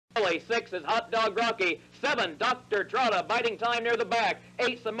Billy. 6 is Hot Dog Rocky. 7, Dr. Trot, biding time near the back.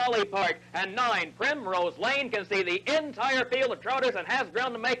 8, Somali Park. And 9, Primrose Lane can see the entire field of trotters and has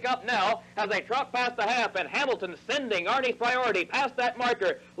ground to make up now as they trot past the half. And Hamilton sending Arnie's Priority past that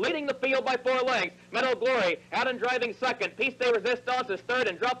marker, leading the field by 4 lengths. Meadow Glory out and driving second. Piece de Resistance is third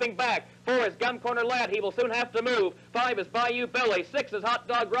and dropping back. 4 is Gumcorner Lad. He will soon have to move. 5 is Bayou Billy. 6 is Hot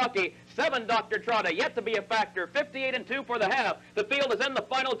Dog Rocky. 7, Dr. Trotta, yet to be a factor. 58 and 2 for the half. The field is in the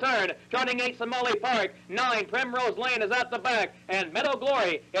final turn. Trotting 8, Somali Park. 9, Primrose Lane is at the back. And Meadow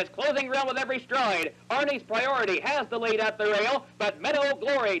Glory is closing ground with every stride. Arnie's Priority has the lead at the rail, but Meadow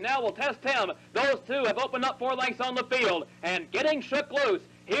Glory now will test him. Those two have opened up 4 lengths on the field. And getting shook loose,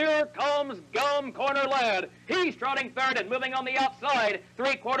 here comes GUMCORNER Lad. He's trotting third and moving on the outside.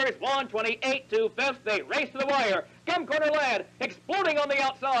 3/4, 1:28 to 5th. They race to the wire. GUMCORNER Lad exploding on the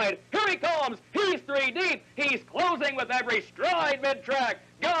outside. Here he comes. He's 3 deep. He's closing with every stride mid-track.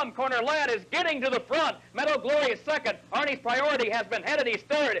 GUMCORNER Lad is getting to the front. Meadow Glory is second. Arnie's Priority has been headed. He's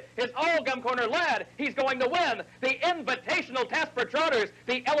third. It's all GUMCORNER Lad. He's going to win the Invitational Test for Trotters.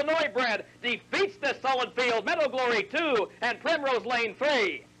 The Illinois bred defeats this solid field. Meadow Glory 2 and Primrose Lane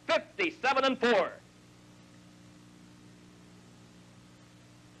 3. 57 and 4.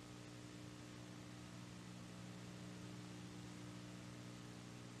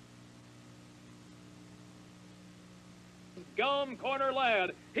 GUMCORNER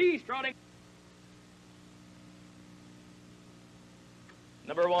Lad. He's trotting.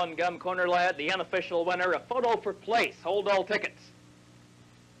 Number 1, GUMCORNER Lad, the unofficial winner. A photo for place. Hold all tickets.